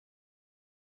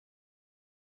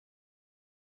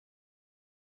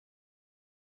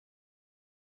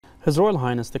His Royal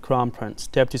Highness the Crown Prince,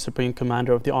 Deputy Supreme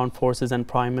Commander of the Armed Forces and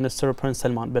Prime Minister Prince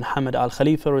Salman bin Hamad Al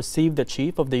Khalifa received the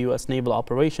Chief of the U.S. Naval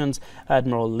Operations,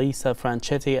 Admiral Lisa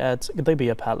Franchetti, at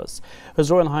Gdebia Palace.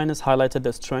 His Royal Highness highlighted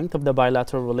the strength of the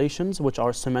bilateral relations, which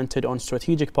are cemented on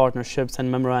strategic partnerships and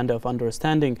memoranda of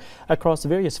understanding across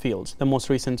various fields, the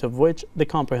most recent of which the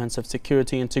Comprehensive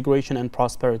Security, Integration and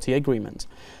Prosperity Agreement.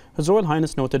 His Royal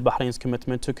Highness noted Bahrain's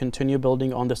commitment to continue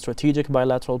building on the strategic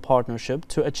bilateral partnership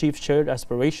to achieve shared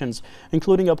aspirations,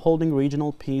 including upholding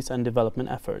regional peace and development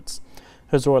efforts.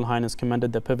 His Royal Highness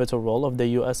commended the pivotal role of the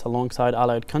U.S. alongside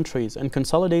allied countries in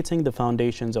consolidating the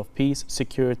foundations of peace,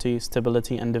 security,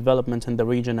 stability and development in the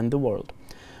region and the world.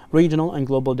 Regional and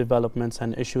global developments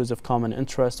and issues of common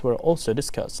interest were also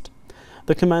discussed.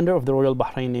 The Commander of the Royal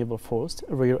Bahrain Naval Force,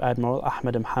 Rear Admiral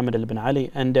Ahmed Mohammed Al Bin Ali,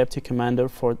 and Deputy Commander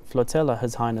for Flotilla,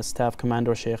 His Highness Staff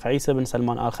Commander Sheikh Isa bin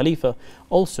Salman Al Khalifa,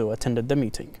 also attended the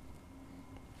meeting.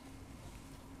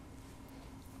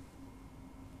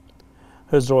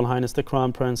 His Royal Highness the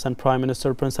Crown Prince and Prime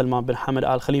Minister Prince Salman bin Hamad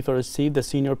Al Khalifa received the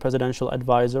Senior Presidential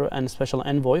Advisor and Special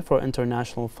Envoy for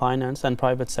International Finance and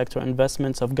Private Sector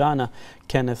Investments of Ghana,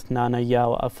 Kenneth Nana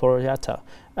Yao Aforiata,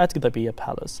 at Gdebia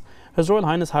Palace. His Royal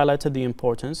Highness highlighted the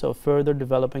importance of further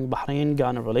developing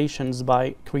Bahrain-Ghana relations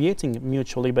by creating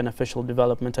mutually beneficial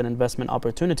development and investment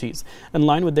opportunities in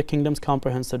line with the Kingdom's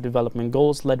comprehensive development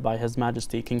goals led by His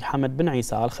Majesty King Hamad bin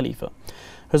Isa Al Khalifa.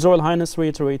 His Royal Highness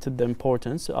reiterated the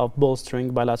importance of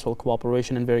bolstering bilateral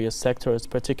cooperation in various sectors,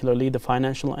 particularly the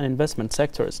financial and investment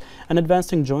sectors, and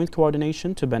advancing joint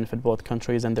coordination to benefit both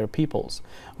countries and their peoples.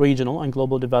 Regional and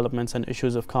global developments and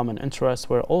issues of common interest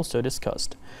were also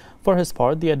discussed. For his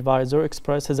part, the advisor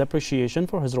expressed his appreciation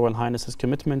for His Royal Highness's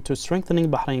commitment to strengthening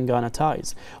Bahrain-Ghana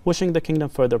ties, wishing the kingdom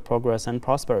further progress and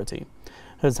prosperity.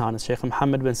 His Highness Sheikh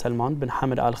Mohammed bin Salman bin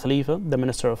Hamad Al Khalifa, the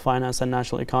Minister of Finance and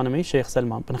National Economy Sheikh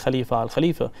Salman bin Khalifa Al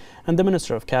Khalifa, and the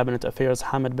Minister of Cabinet Affairs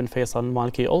Hamad bin Faisal Al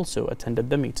Malki also attended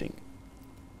the meeting.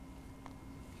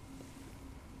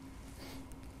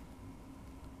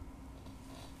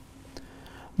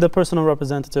 The personal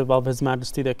representative of His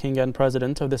Majesty the King and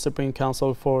President of the Supreme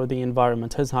Council for the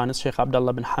Environment, His Highness Sheikh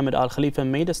Abdullah bin Hamad Al Khalifa,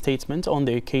 made a statement on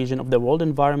the occasion of the World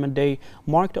Environment Day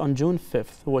marked on June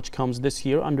 5th, which comes this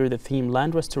year under the theme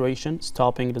Land Restoration,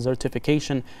 Stopping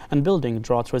Desertification and Building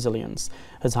Drought Resilience.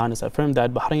 His Highness affirmed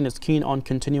that Bahrain is keen on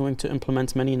continuing to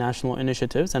implement many national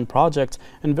initiatives and projects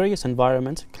in various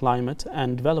environment, climate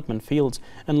and development fields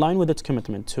in line with its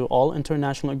commitment to all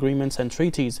international agreements and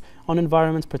treaties on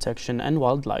environment protection and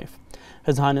wildlife.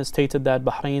 His Highness stated that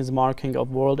Bahrain's marking of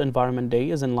World Environment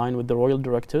Day is in line with the royal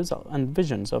directives and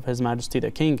visions of His Majesty the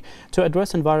King to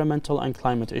address environmental and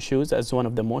climate issues as one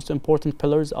of the most important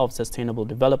pillars of sustainable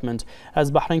development,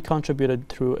 as Bahrain contributed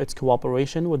through its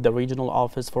cooperation with the Regional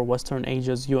Office for Western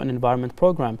Asia's UN Environment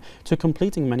Program to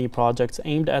completing many projects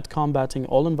aimed at combating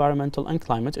all environmental and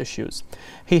climate issues.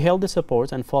 He hailed the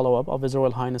support and follow-up of His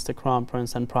Royal Highness the Crown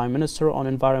Prince and Prime Minister on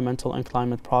environmental and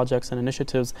climate projects and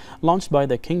initiatives launched by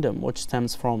the Kingdom, which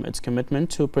stems from its commitment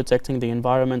to protecting the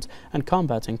environment and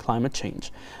combating climate change.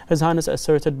 His Highness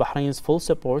asserted Bahrain's full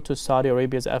support to Saudi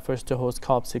Arabia's efforts to host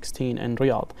COP16 in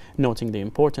Riyadh, noting the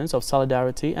importance of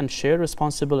solidarity and shared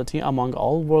responsibility among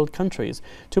all world countries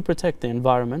to protect the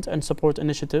environment and support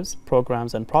initiatives,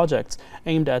 programs and projects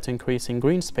aimed at increasing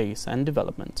green space and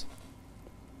development.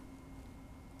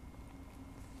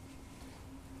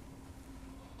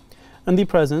 In the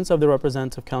presence of the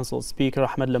Representative Council Speaker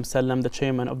Ahmed Lamsallam, the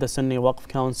Chairman of the Sunni Waqf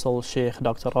Council Sheikh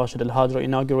Dr. Rashid Al-Hajri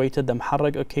inaugurated the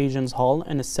Muharrag Occasions Hall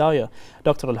in Isaya.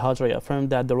 Dr. Al-Hajri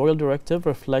affirmed that the Royal Directive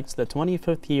reflects the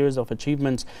 25th years of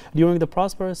achievements during the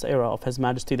prosperous era of His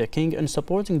Majesty the King in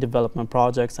supporting development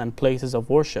projects and places of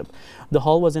worship. The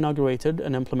hall was inaugurated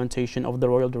in implementation of the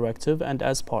Royal Directive and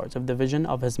as part of the vision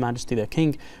of His Majesty the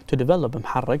King to develop a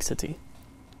Muharrag city.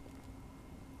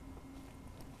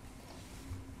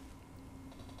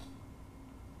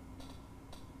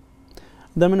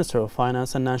 The Minister of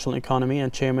Finance and National Economy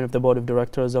and Chairman of the Board of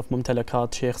Directors of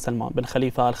Mumtalakat Sheikh Salman bin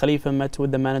Khalifa Al Khalifa met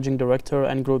with the Managing Director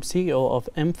and Group CEO of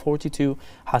M42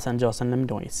 Hassan Jassan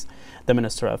Lemnois. The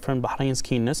Minister affirmed Bahrain's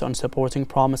keenness on supporting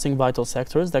promising vital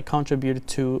sectors that contribute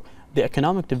to the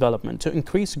economic development to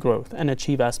increase growth and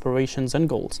achieve aspirations and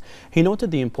goals. He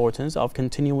noted the importance of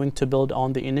continuing to build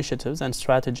on the initiatives and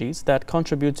strategies that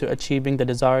contribute to achieving the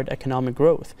desired economic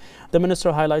growth. The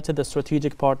Minister highlighted the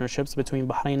strategic partnerships between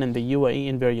Bahrain and the UAE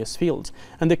in various fields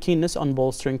and the keenness on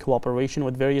bolstering cooperation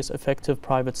with various effective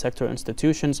private sector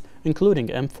institutions, including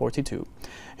M42.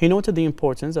 He noted the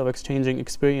importance of exchanging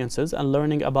experiences and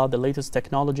learning about the latest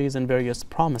technologies in various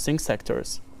promising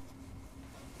sectors.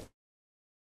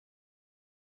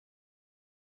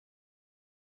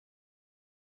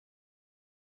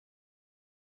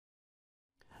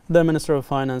 The Minister of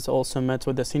Finance also met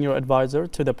with the senior advisor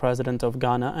to the President of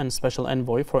Ghana and Special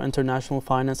Envoy for International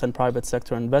Finance and Private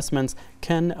Sector Investments,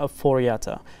 Ken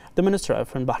Foriata. The minister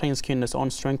affirmed Bahrain's keenness on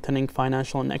strengthening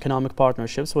financial and economic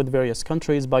partnerships with various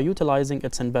countries by utilizing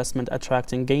its investment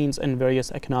attracting gains in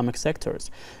various economic sectors.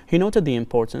 He noted the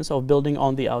importance of building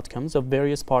on the outcomes of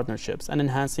various partnerships and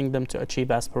enhancing them to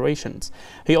achieve aspirations.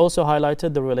 He also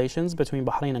highlighted the relations between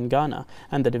Bahrain and Ghana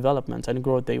and the development and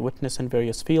growth they witness in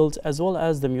various fields, as well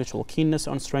as the mutual keenness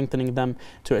on strengthening them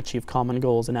to achieve common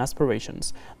goals and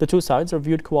aspirations. The two sides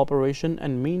reviewed cooperation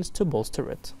and means to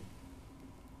bolster it.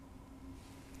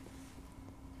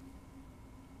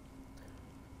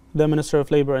 The Minister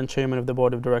of Labour and Chairman of the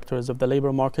Board of Directors of the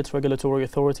Labour Markets Regulatory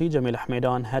Authority, Jamil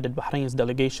Ahmedan, headed Bahrain's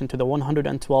delegation to the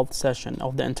 112th session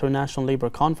of the International Labour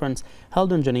Conference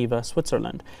held in Geneva,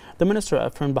 Switzerland. The Minister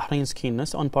affirmed Bahrain's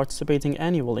keenness on participating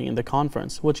annually in the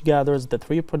conference, which gathers the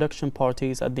three production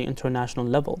parties at the international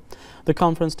level. The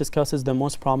conference discusses the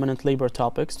most prominent labour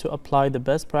topics to apply the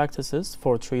best practices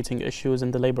for treating issues in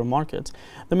the labour market.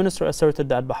 The Minister asserted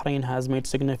that Bahrain has made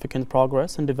significant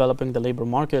progress in developing the labour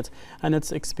market, and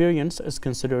its experience is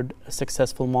considered a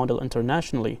successful model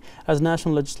internationally, as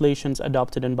national legislations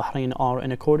adopted in Bahrain are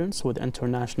in accordance with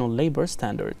international labour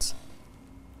standards.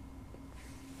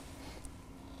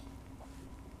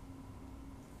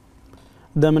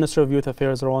 The Minister of Youth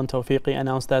Affairs, Rowan Tawfiqi,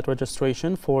 announced that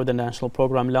registration for the national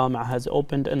program LAMA has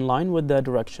opened in line with the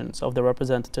directions of the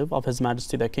representative of His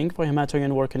Majesty the King for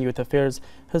Humanitarian Work and Youth Affairs,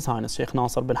 His Highness Sheikh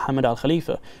Nasser bin Hamad Al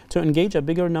Khalifa, to engage a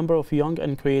bigger number of young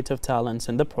and creative talents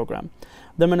in the program.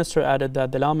 The Minister added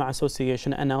that the LAMA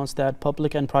Association announced that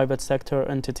public and private sector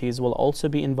entities will also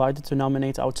be invited to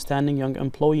nominate outstanding young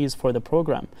employees for the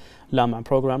program. LAMA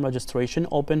program registration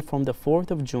opened from the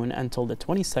 4th of June until the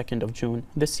 22nd of June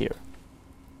this year.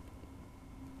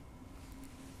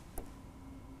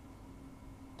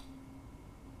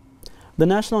 The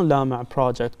National LAMA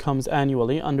project comes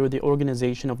annually under the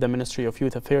organization of the Ministry of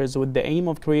Youth Affairs with the aim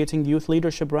of creating youth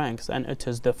leadership ranks, and it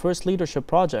is the first leadership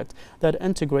project that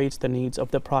integrates the needs of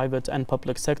the private and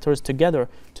public sectors together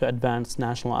to advance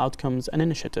national outcomes and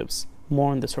initiatives.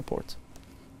 More in this report.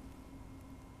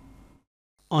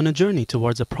 On a journey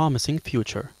towards a promising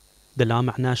future, the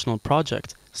LAMA National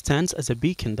Project stands as a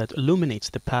beacon that illuminates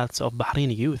the paths of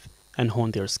Bahraini youth and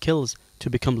hone their skills to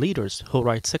become leaders who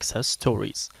write success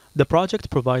stories. The project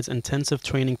provides intensive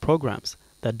training programs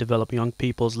that develop young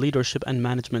people's leadership and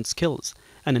management skills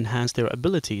and enhance their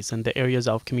abilities in the areas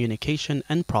of communication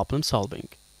and problem solving.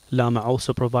 LAMA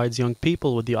also provides young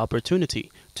people with the opportunity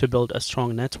to build a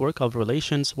strong network of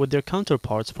relations with their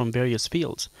counterparts from various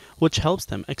fields, which helps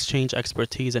them exchange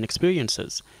expertise and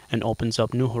experiences and opens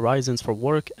up new horizons for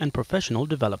work and professional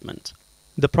development.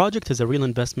 The project is a real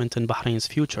investment in Bahrain's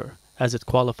future, as it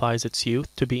qualifies its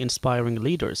youth to be inspiring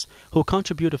leaders who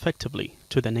contribute effectively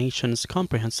to the nation's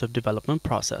comprehensive development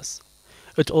process.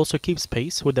 It also keeps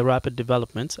pace with the rapid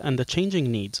development and the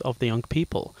changing needs of the young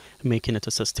people, making it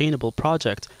a sustainable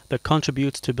project that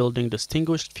contributes to building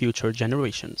distinguished future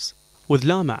generations. With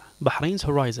LAMA, Bahrain's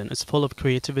horizon is full of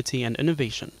creativity and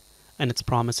innovation, and its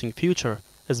promising future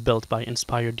is built by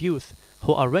inspired youth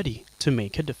who are ready to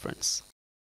make a difference.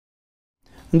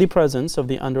 In the presence of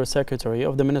the Under-Secretary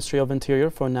of the Ministry of Interior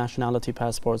for Nationality,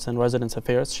 Passports and Residence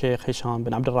Affairs, Sheikh Hisham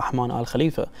bin Abdul Rahman Al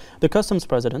Khalifa, the Customs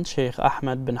President, Sheikh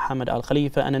Ahmed bin Hamad Al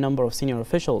Khalifa, and a number of senior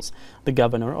officials, the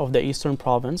Governor of the Eastern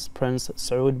Province, Prince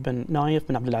Saud bin Naif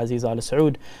bin Abdul Aziz Al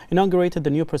Saud, inaugurated the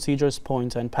new Procedures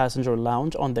Point and Passenger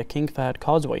Lounge on the King Fahd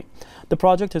Causeway. The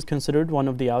project is considered one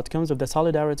of the outcomes of the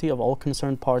solidarity of all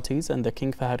concerned parties in the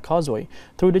King Fahd Causeway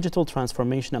through digital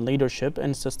transformation and leadership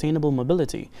and sustainable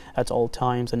mobility at all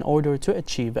times in order to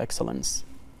achieve excellence.